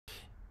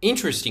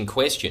Interesting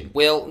question.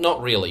 Well,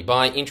 not really.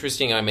 By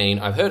interesting, I mean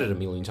I've heard it a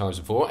million times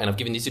before, and I've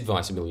given this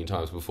advice a million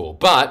times before.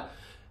 But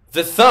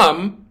the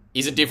thumb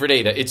isn't different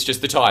either. It's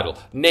just the title.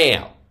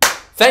 Now,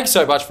 thanks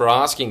so much for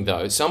asking,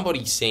 though.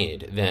 Somebody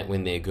said that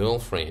when their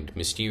girlfriend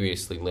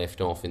mysteriously left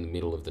off in the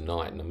middle of the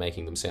night, and I'm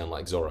making them sound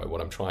like Zorro,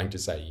 what I'm trying to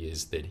say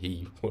is that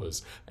he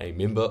was a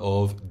member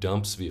of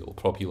Dumpsville,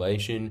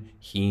 population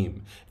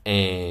him,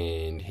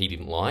 and he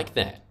didn't like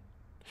that.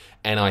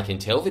 And I can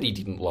tell that he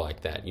didn't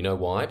like that. You know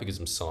why? Because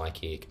I'm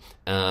psychic.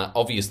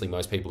 Obviously,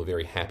 most people are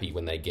very happy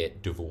when they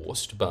get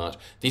divorced, but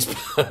this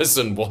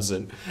person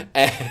wasn't.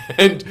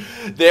 And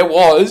there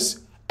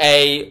was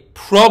a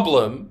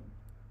problem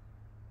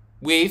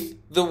with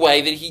the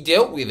way that he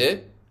dealt with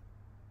it,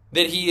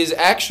 that he is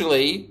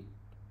actually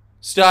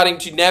starting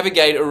to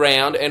navigate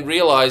around and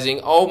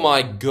realizing, oh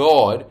my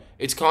God,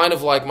 it's kind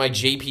of like my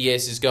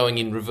GPS is going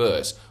in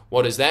reverse.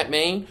 What does that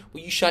mean?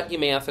 Well, you shut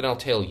your mouth and I'll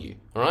tell you.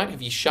 All right?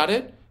 Have you shut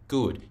it?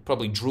 Good. You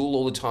probably drool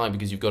all the time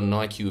because you've got an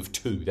IQ of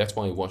 2. That's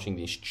why you're watching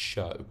this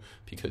show,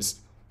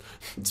 because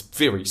it's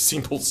very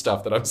simple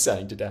stuff that I'm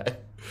saying today.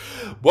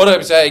 What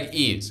I'm saying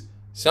is,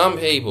 some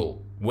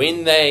people,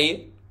 when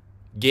they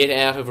get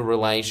out of a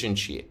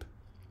relationship,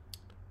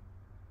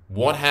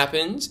 what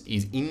happens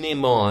is in their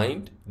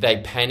mind, they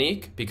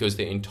panic because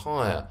their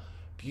entire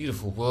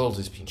beautiful world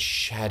has been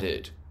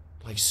shattered,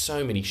 like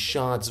so many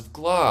shards of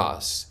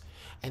glass.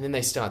 And then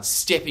they start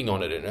stepping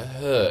on it and it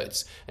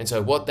hurts. And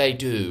so what they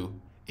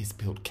do is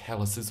build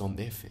calluses on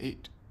their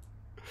feet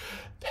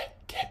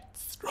that get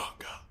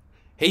stronger.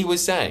 He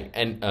was saying,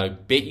 and I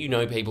bet you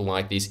know people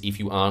like this if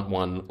you aren't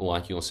one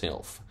like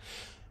yourself.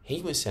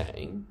 He was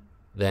saying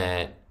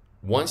that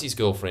once his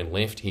girlfriend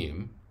left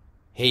him,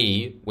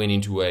 he went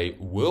into a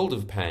world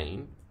of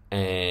pain,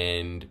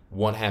 and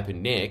what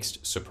happened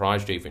next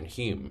surprised even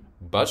him.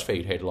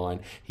 BuzzFeed headline,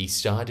 he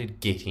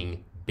started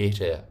getting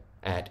better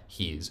at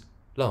his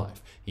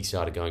life. He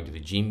started going to the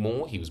gym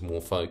more, he was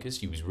more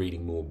focused, he was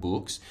reading more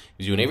books,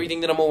 he was doing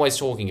everything that I'm always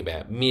talking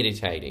about,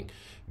 meditating,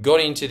 got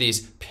into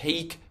this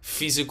peak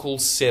physical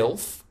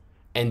self,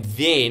 and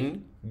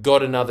then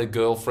got another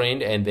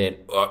girlfriend, and then,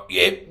 oh,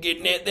 yep,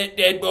 getting out that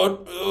dad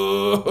bod,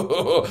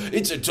 oh,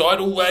 it's a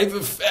tidal wave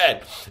of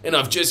fat, and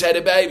I've just had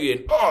a baby,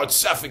 and oh, it's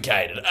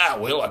suffocated. Ah,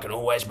 well, I can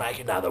always make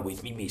another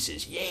with me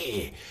missus,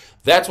 yeah.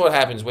 That's what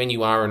happens when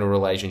you are in a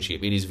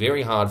relationship. It is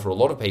very hard for a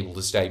lot of people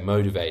to stay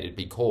motivated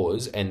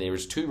because, and there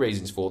is 2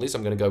 reasons for this,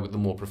 I'm going to go with the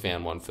more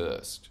profound one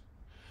first.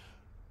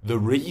 The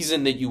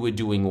reason that you were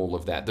doing all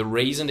of that, the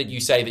reason that you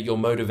say that your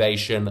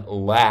motivation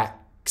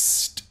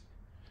laxed,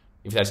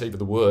 if that's even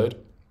the word,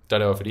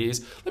 don't know if it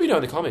is, let me know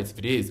in the comments if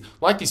it is.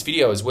 Like this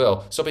video as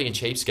well, stop being a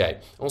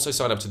cheapskate. Also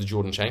sign up to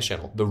the Shanks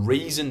channel. The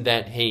reason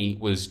that he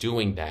was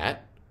doing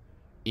that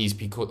is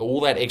because all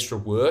that extra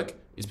work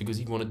is because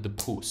he wanted the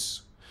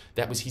puss.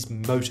 That was his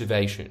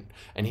motivation.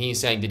 And he is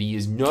saying that he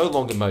is no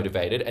longer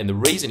motivated, and the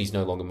reason he's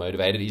no longer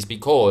motivated is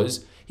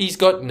because he's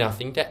got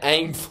nothing to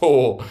aim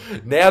for.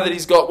 Now that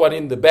he's got one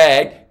in the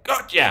bag,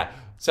 gotcha!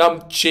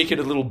 Some chick at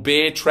a little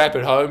bear trap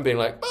at home being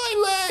like,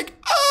 my leg,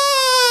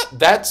 ah!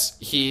 That's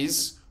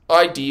his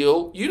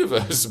ideal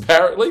universe,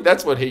 apparently.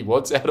 That's what he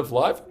wants out of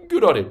life.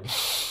 Good on him.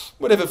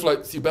 Whatever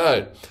floats your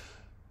boat.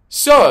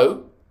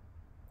 So,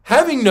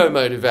 having no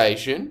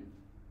motivation,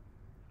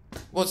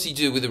 what's he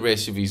do with the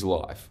rest of his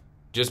life?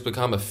 Just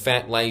become a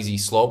fat, lazy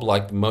slob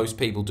like most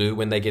people do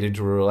when they get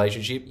into a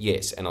relationship?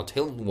 Yes, and I'll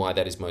tell you why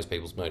that is most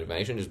people's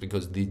motivation, is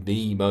because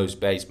the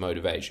most base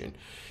motivation.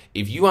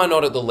 If you are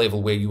not at the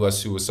level where you are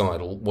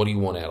suicidal, what do you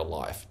want out of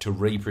life? To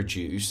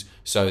reproduce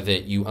so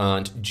that you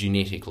aren't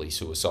genetically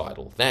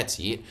suicidal. That's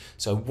it.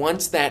 So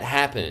once that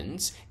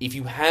happens, if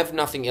you have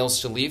nothing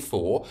else to live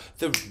for,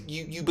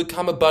 you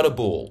become a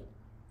butterball.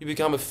 You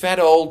become a fat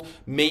old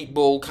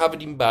meatball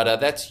covered in butter.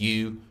 That's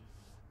you.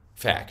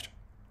 Fact.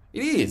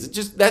 It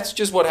is. That's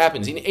just what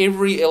happens in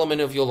every element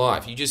of your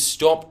life. You just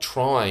stop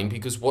trying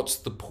because what's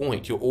the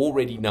point? You're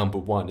already number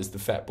 1, as the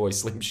Fat Boy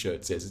Slim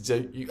shirt says.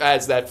 So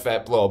as that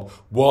fat blob,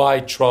 why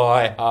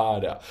try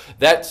harder?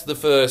 That's the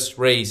first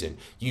reason.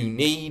 You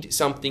need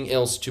something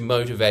else to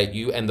motivate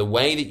you, and the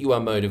way that you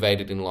are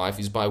motivated in life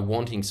is by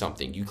wanting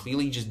something. You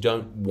clearly just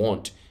don't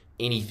want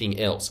anything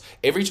else.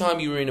 Every time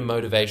you're in a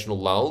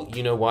motivational lull,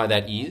 you know why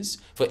that is?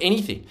 For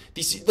anything.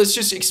 Let's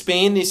just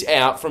expand this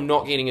out from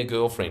not getting a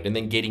girlfriend and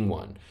then getting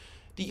one.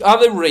 The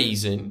other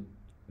reason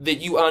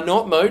that you are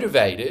not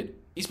motivated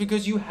is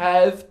because you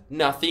have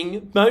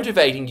nothing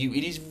motivating you.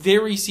 It is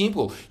very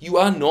simple. You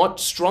are not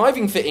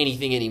striving for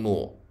anything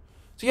anymore.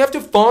 So you have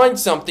to find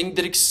something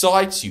that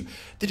excites you,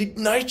 that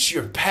ignites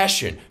your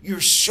passion, your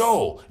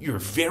soul, your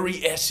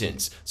very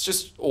essence. It's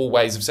just all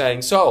ways of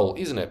saying soul,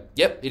 isn't it?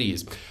 Yep, it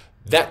is.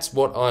 That's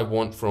what I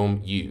want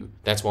from you.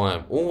 That's why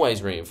I'm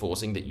always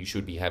reinforcing that you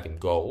should be having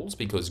goals,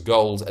 because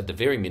goals, at the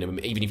very minimum,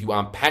 even if you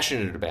aren't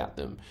passionate about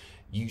them,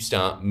 you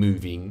start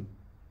moving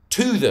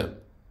to them.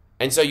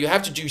 And so you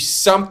have to do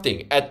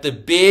something at the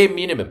bare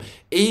minimum.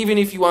 Even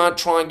if you aren't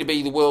trying to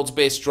be the world's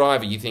best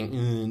driver, you think,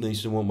 they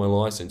still want my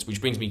license.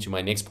 Which brings me to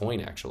my next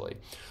point, actually,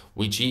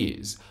 which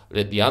is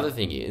that the other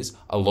thing is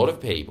a lot of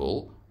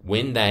people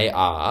when they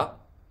are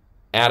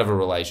out of a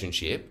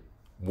relationship,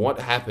 what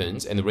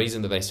happens, and the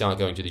reason that they start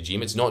going to the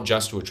gym, it's not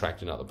just to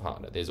attract another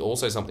partner. There's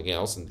also something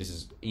else, and this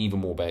is even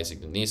more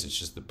basic than this. It's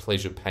just the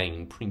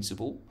pleasure-pain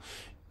principle.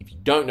 If you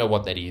don't know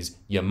what that is,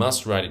 you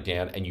must write it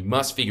down, and you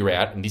must figure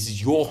out, and this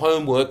is your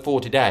homework for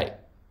today.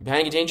 You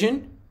paying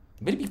attention?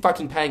 You better be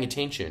fucking paying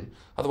attention.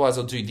 Otherwise,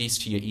 I'll do this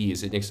to your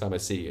ears the next time I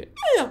see you.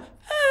 Ow,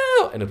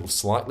 ow, and it'll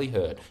slightly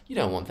hurt. You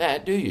don't want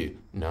that, do you?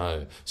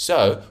 No.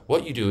 So,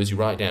 what you do is you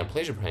write down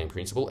pleasure-pain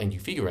principle, and you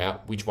figure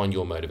out which one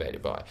you're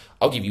motivated by.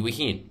 I'll give you a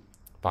hint.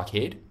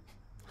 Fuckhead.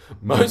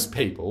 Most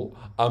people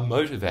are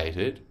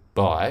motivated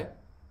by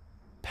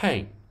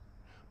pain.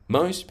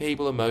 Most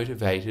people are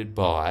motivated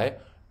by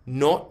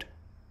not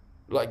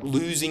like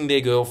losing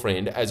their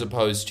girlfriend as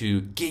opposed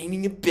to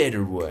gaining a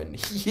better one.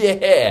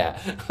 Yeah,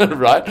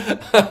 right?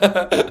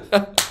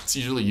 It's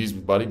usually used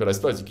with money, but I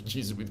suppose you could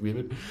use it with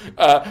women.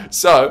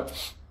 So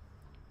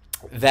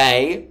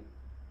they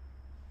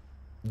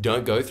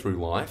don't go through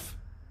life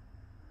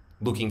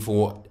looking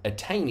for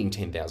attaining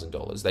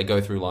 $10,000. They go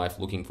through life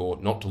looking for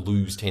not to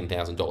lose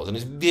 $10,000. And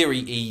it's very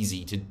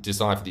easy to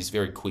decipher this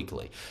very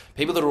quickly.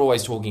 People that are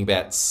always talking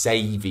about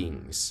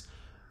savings.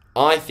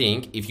 I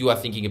think if you are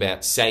thinking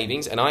about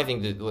savings, and I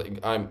think that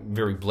I'm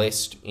very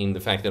blessed in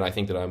the fact that I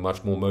think that I'm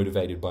much more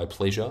motivated by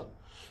pleasure.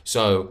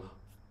 So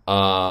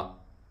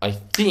I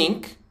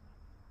think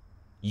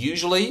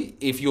usually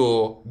if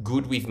you're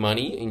good with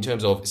money in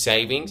terms of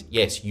savings,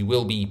 yes, you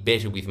will be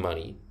better with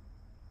money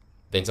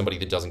than somebody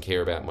that doesn't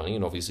care about money,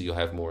 and obviously you'll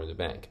have more in the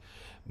bank.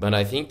 But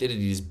I think that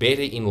it is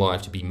better in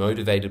life to be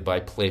motivated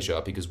by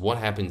pleasure, because what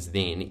happens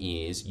then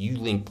is you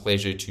link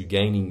pleasure to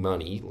gaining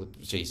money.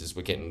 Jesus,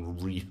 we're getting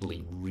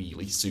really,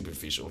 really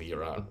superficial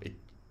here, aren't we?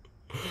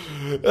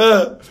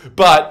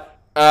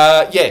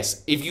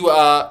 Yes, if you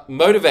are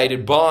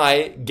motivated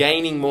by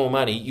gaining more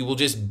money, you will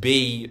just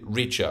be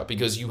richer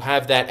because you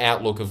have that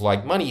outlook of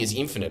like, money is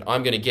infinite,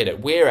 I'm going to get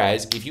it.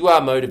 Whereas if you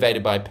are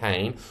motivated by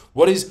pain,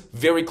 what is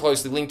very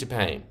closely linked to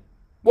pain?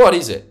 What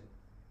is it?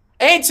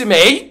 Answer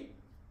me!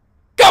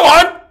 Go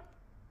on!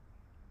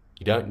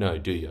 You don't know,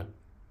 do you?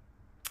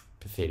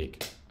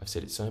 Pathetic. I've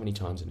said it so many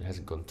times and it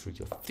hasn't gone through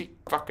your thick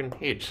fucking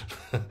head.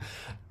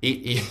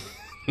 It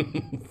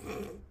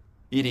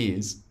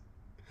is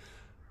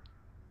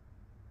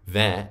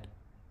that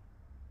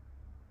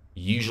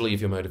usually if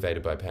you're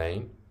motivated by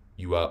pain,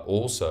 you are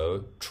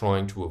also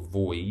trying to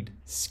avoid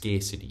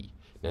scarcity.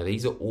 Now,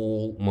 these are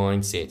all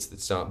mindsets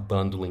that start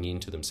bundling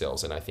into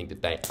themselves, and I think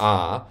that they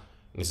are.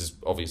 And this is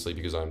obviously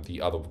because I'm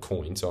the other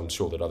coin, so I'm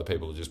sure that other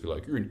people will just be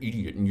like, you're an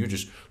idiot, and you're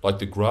just like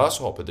the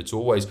grasshopper that's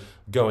always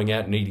going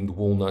out and eating the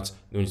walnuts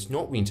when it's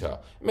not winter.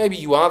 Maybe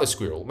you are the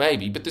squirrel,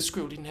 maybe, but the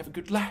squirrel didn't have a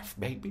good life,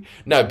 maybe.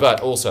 No, but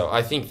also,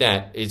 I think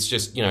that it's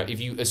just, you know, if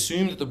you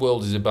assume that the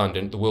world is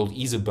abundant, the world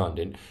is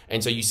abundant,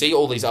 and so you see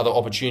all these other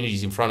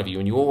opportunities in front of you,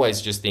 and you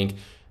always just think,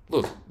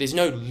 look, there's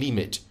no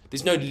limit.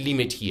 There's no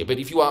limit here. But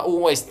if you are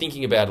always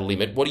thinking about a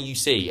limit, what do you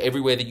see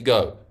everywhere that you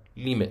go?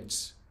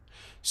 Limits.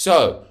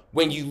 So,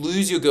 when you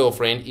lose your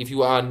girlfriend, if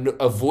you are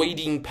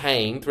avoiding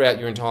pain throughout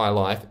your entire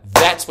life,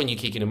 that's when you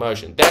kick in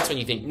emotion. That's when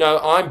you think, no,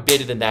 I'm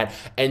better than that.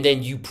 And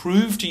then you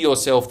prove to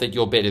yourself that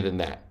you're better than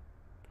that.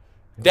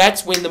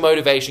 That's when the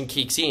motivation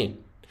kicks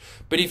in.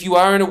 But if you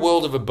are in a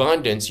world of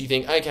abundance, you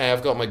think, okay,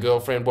 I've got my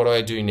girlfriend, what do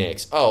I do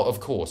next? Oh, of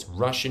course,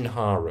 Russian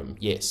harem.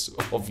 Yes,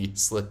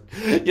 obviously.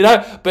 You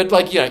know, but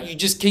like, you know, you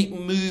just keep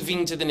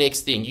moving to the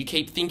next thing. You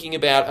keep thinking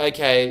about,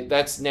 okay,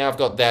 now I've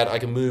got that, I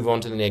can move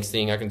on to the next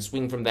thing. I can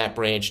swing from that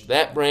branch to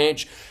that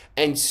branch.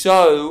 And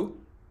so,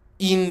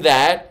 in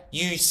that,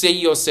 you see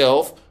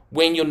yourself,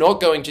 when you're not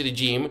going to the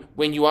gym,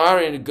 when you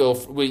are in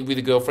with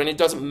a girlfriend, it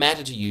doesn't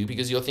matter to you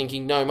because you're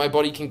thinking, no, my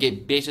body can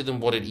get better than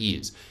what it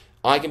is.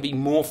 I can be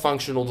more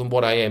functional than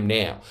what I am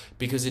now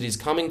because it is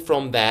coming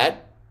from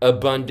that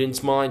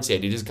abundance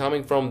mindset. It is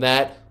coming from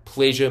that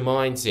pleasure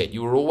mindset.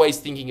 You are always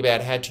thinking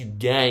about how to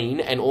gain,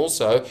 and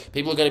also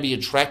people are going to be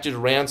attracted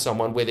around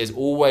someone where there's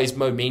always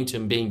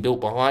momentum being built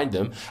behind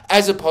them,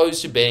 as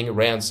opposed to being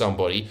around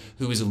somebody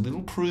who is a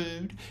little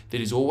prude,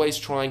 that is always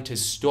trying to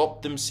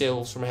stop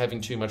themselves from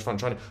having too much fun,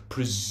 trying to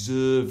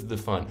preserve the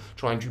fun,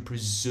 trying to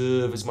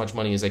preserve as much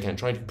money as they can,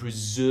 trying to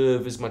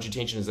preserve as much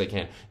attention as they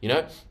can, you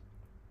know?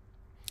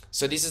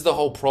 So this is the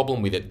whole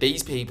problem with it.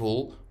 These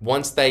people,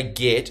 once they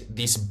get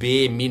this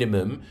bare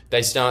minimum,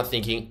 they start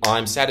thinking,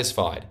 I'm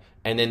satisfied.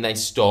 And then they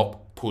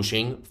stop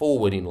pushing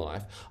forward in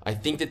life. I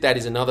think that that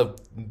is another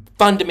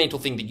fundamental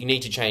thing that you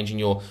need to change in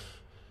your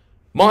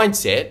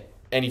mindset.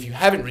 And if you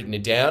haven't written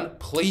it down,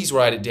 please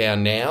write it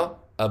down now.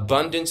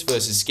 Abundance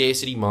versus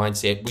scarcity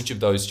mindset. Which of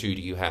those two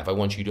do you have? I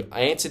want you to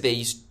answer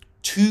these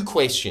two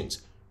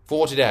questions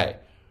for today.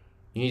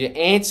 You need to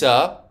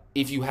answer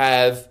if you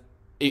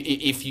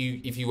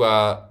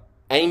are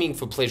aiming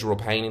for pleasure or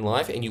pain in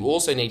life, and you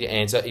also need to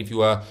answer if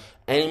you are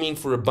aiming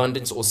for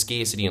abundance or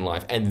scarcity in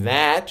life, and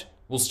that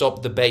will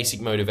stop the basic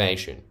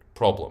motivation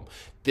problem.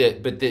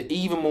 But the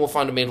even more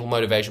fundamental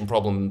motivation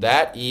problem than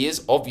that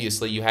is,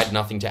 obviously, you had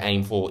nothing to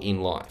aim for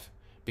in life,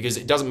 because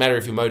it doesn't matter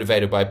if you're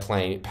motivated by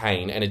pain,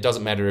 and it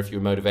doesn't matter if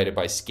you're motivated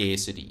by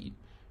scarcity.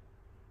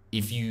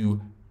 if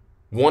you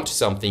want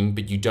something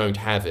but you don't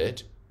have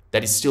it,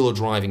 that is still a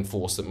driving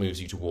force that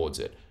moves you towards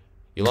it.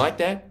 You like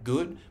that?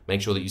 Good.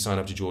 Make sure that you sign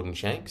up to Jordan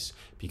Shanks,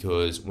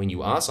 because when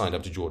you are signed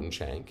up to Jordan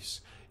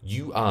Shanks,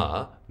 you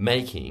are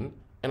making,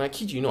 and I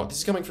kid you not, this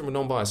is coming from a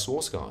non-biased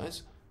source,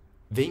 guys,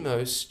 the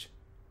most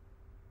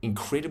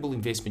incredible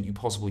investment you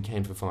possibly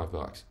can for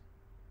 $5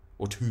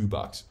 or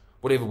 $2,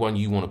 whatever one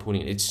you want to put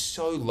in. It's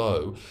so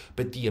low,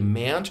 but the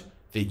amount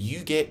that you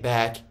get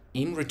back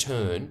in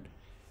return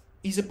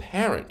is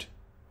apparent.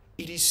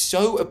 It is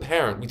so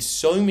apparent with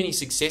so many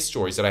success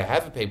stories that I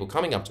have of people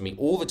coming up to me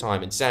all the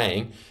time and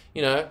saying,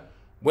 you know,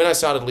 when I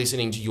started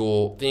listening to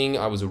your thing,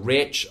 I was a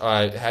wretch.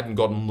 I hadn't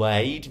gotten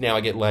laid. Now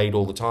I get laid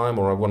all the time,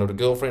 or I wanted a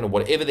girlfriend, or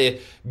whatever their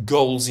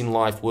goals in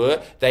life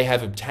were. They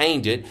have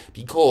obtained it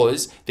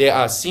because there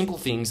are simple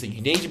things that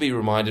you need to be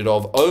reminded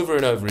of over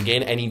and over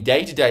again. And in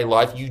day-to-day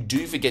life, you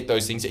do forget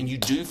those things and you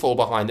do fall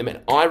behind them. And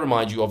I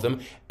remind you of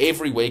them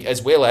every week,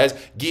 as well as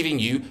giving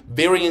you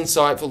very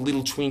insightful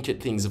little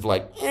trinket things of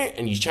like,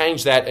 and you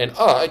change that and,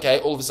 oh, okay,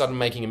 all of a sudden I'm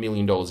making $1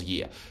 million a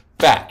year.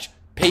 Fact.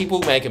 People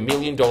make $1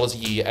 million a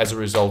year as a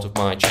result of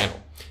my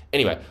channel.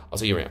 Anyway, I'll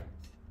see you around.